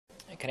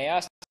Can I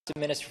ask the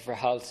Minister for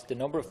Health the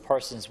number of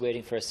persons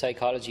waiting for a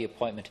psychology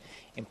appointment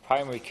in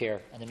primary care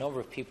and the number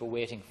of people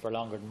waiting for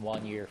longer than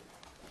 1 year?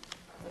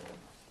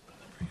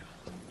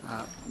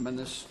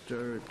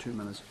 Minister, 2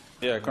 minutes.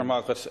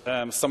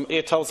 Some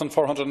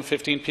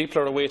 8,415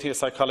 people are awaiting a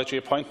psychology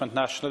appointment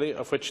nationally,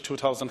 of which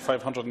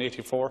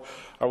 2,584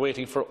 are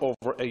waiting for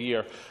over a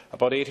year.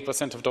 About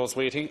 80% of those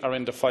waiting are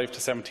in the 5 to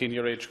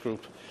 17-year age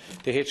group.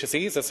 The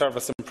HSE is a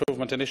service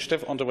improvement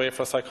initiative underway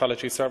for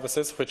psychology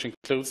services, which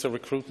includes the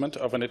recruitment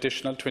of an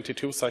additional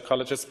 22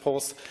 psychologist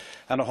posts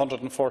and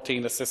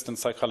 114 assistant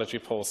psychology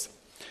posts.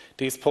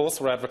 These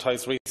posts were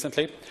advertised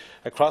recently.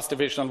 A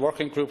cross-divisional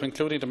working group,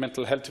 including the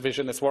Mental Health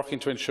Division, is working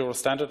to ensure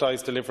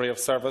standardised delivery of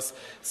service,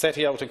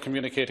 setting out and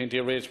communicating the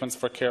arrangements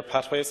for care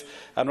pathways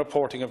and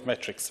reporting of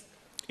metrics.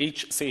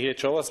 Each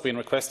CHO has been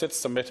requested to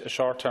submit a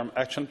short-term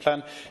action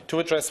plan to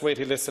address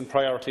waiting lists in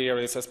priority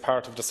areas as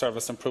part of the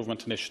Service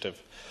Improvement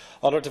Initiative.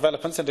 Other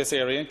developments in this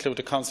area include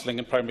a counselling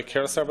and primary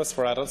care service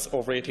for adults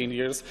over 18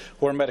 years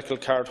who are medical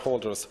card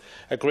holders,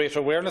 a greater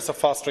awareness of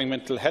fostering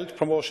mental health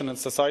promotion in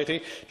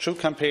society through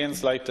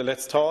campaigns like the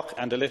Let's Talk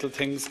and the Little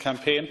Things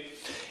campaign,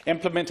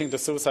 implementing the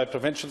suicide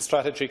prevention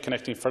strategy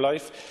Connecting for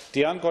Life,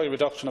 the ongoing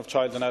reduction of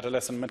child and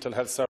adolescent mental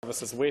health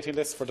services waiting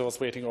lists for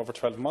those waiting over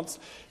 12 months,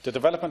 the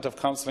development of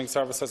counselling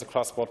services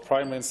across both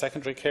primary and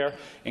secondary care,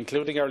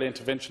 including early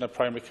intervention at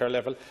primary care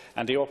level,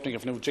 and the opening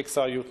of new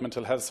Jigsaw youth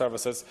mental health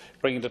services,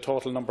 bringing the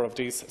total number of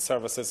these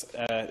services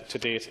to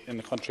date in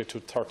the country to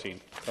 13.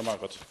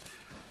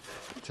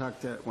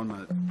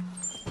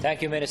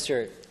 Thank you,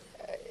 Minister.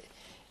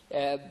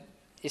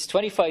 It's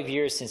 25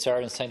 years since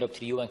Ireland signed up to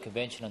the UN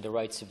Convention on the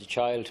Rights of the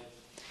Child.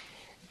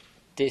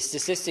 The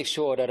statistics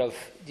show that of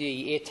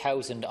the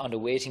 8,000 on the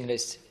waiting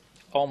list,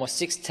 almost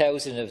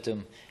 6,000 of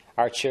them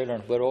are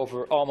children, with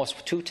over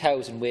almost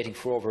 2,000 waiting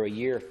for over a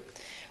year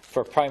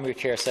for primary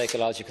care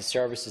psychological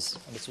services.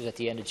 And this was at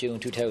the end of June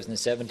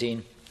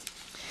 2017.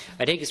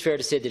 I think it's fair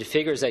to say that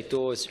figures like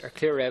those are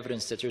clear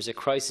evidence that there is a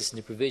crisis in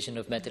the provision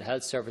of mental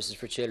health services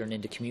for children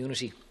in the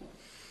community.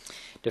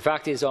 The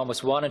fact is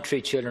almost 1 in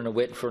 3 children are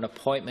waiting for an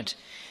appointment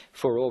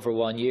for over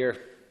 1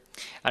 year.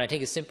 And I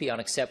think it's simply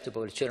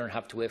unacceptable that children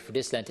have to wait for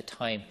this length of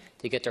time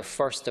to get their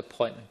first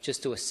appointment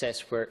just to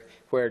assess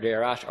where they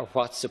are at or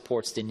what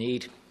supports they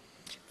need.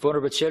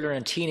 Vulnerable children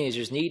and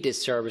teenagers need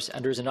this service,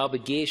 and there is an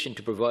obligation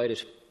to provide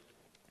it.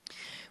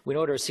 We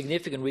know there are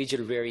significant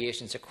regional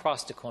variations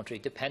across the country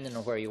depending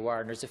on where you are,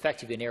 and there is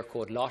effectively an air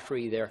code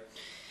lottery there.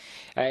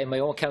 In my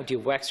own county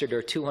of Wexford, there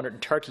are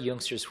 230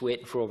 youngsters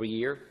waiting for over a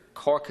year.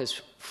 Cork has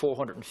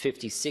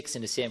 456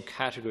 in the same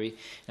category,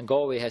 and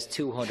Galway has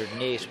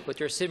 208, but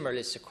there are similar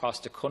lists across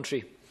the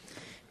country.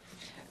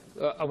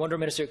 I wonder,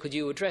 Minister, could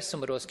you address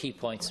some of those key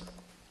points?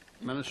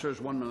 Minister,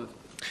 1 minute.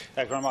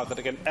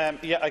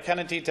 I can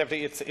indeed,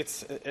 Deputy.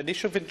 It's an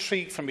issue of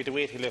intrigue for me, the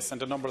waiting list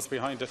and the numbers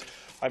behind it.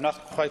 I'm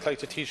not quite like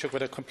the Taoiseach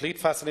with a complete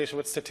fascination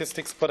with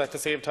statistics, but at the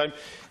same time,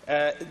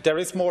 there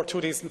is more to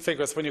these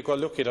figures when you go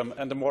look at them,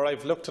 and the more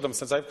I've looked at them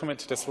since I've come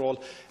into this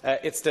role,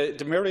 it's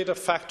the myriad of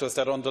factors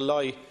that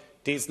underlie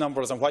these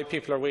numbers and why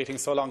people are waiting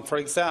so long. For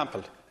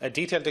example, a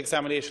detailed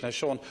examination has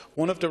shown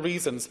one of the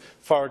reasons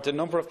for the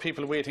number of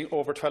people waiting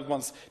over 12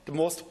 months, the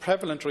most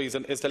prevalent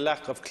reason is the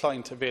lack of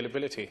client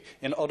availability.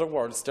 In other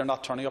words, they're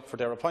not turning up for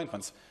their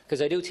appointments.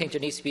 Because I do think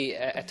there needs to be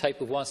a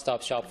type of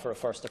one-stop shop for a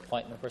first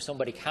appointment where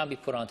somebody can be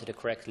put onto the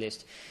correct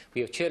list.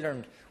 We have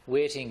children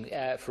waiting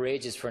for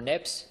ages for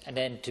NEPs and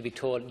then to be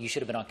told you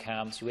should have been on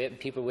CAMS.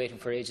 People waiting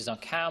for ages on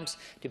CAMS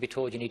to be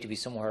told you need to be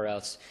somewhere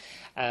else.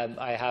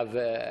 I have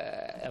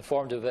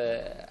informed of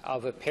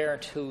a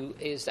parent who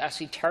is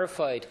actually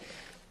terrified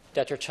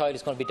that their child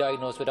is going to be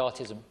diagnosed with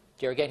autism.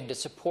 They are getting the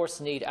supports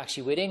they need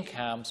actually within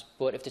CAMS,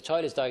 but if the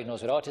child is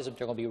diagnosed with autism,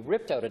 they're going to be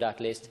ripped out of that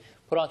list,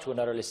 put onto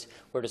another list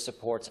where the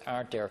supports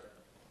aren't there.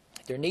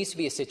 There needs to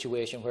be a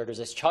situation where there is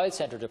a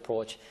child-centred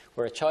approach,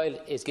 where a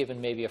child is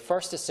given maybe a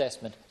first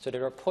assessment, so they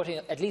are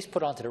at least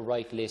put onto the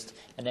right list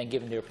and then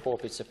given the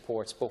appropriate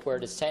supports, but where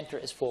the centre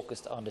is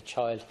focused on the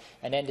child.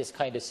 And then this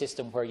kind of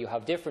system where you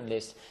have different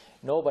lists,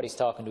 nobody's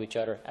talking to each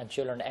other, and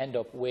children end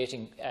up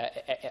waiting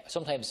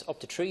sometimes up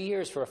to 3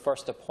 years for a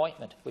first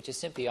appointment, which is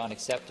simply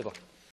unacceptable.